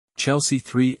Chelsea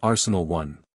 3 Arsenal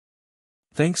 1.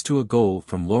 Thanks to a goal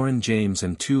from Lauren James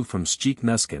and 2 from Sjeek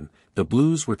Nusken, the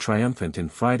Blues were triumphant in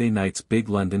Friday night's big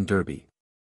London derby.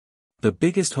 The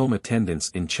biggest home attendance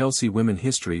in Chelsea women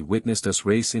history witnessed us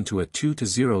race into a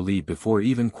 2-0 lead before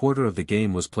even quarter of the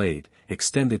game was played,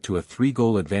 extended to a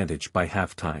 3-goal advantage by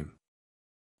half-time.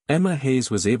 Emma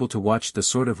Hayes was able to watch the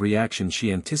sort of reaction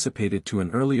she anticipated to an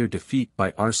earlier defeat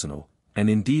by Arsenal, and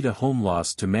indeed a home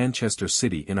loss to Manchester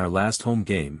City in our last home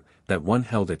game, that one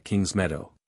held at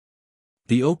Kingsmeadow.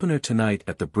 The opener tonight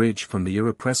at the Bridge from the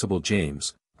irrepressible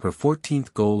James, her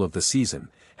 14th goal of the season,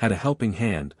 had a helping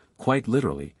hand, quite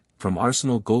literally, from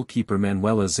Arsenal goalkeeper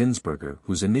Manuela Zinsberger,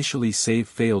 whose initially save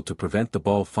failed to prevent the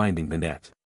ball finding the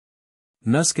net.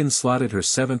 Nusken slotted her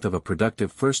 7th of a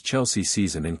productive first Chelsea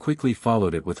season and quickly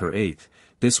followed it with her 8th,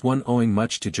 this one owing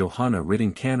much to Johanna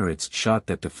Rytting Kaneryd's shot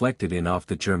that deflected in off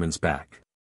the German's back.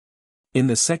 In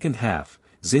the second half,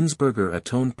 Zinsberger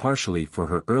atoned partially for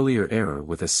her earlier error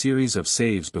with a series of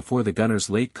saves before the Gunners'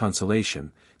 late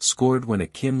consolation, scored when a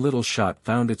Kim Little shot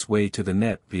found its way to the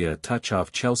net via a touch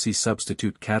off Chelsea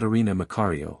substitute Catarina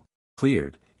Macario.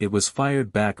 Cleared, it was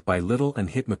fired back by Little and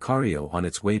hit Macario on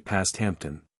its way past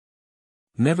Hampton.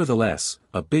 Nevertheless,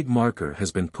 a big marker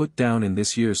has been put down in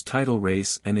this year's title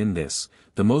race, and in this,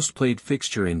 the most played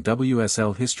fixture in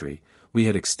WSL history, we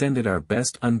had extended our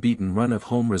best unbeaten run of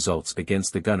home results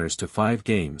against the Gunners to 5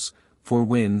 games, 4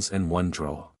 wins and 1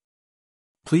 draw.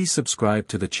 Please subscribe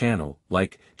to the channel,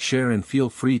 like, share and feel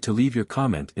free to leave your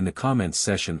comment in the comments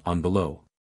section on below.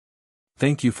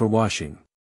 Thank you for watching.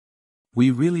 We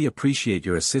really appreciate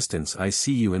your assistance. I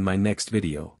see you in my next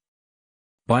video.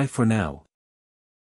 Bye for now.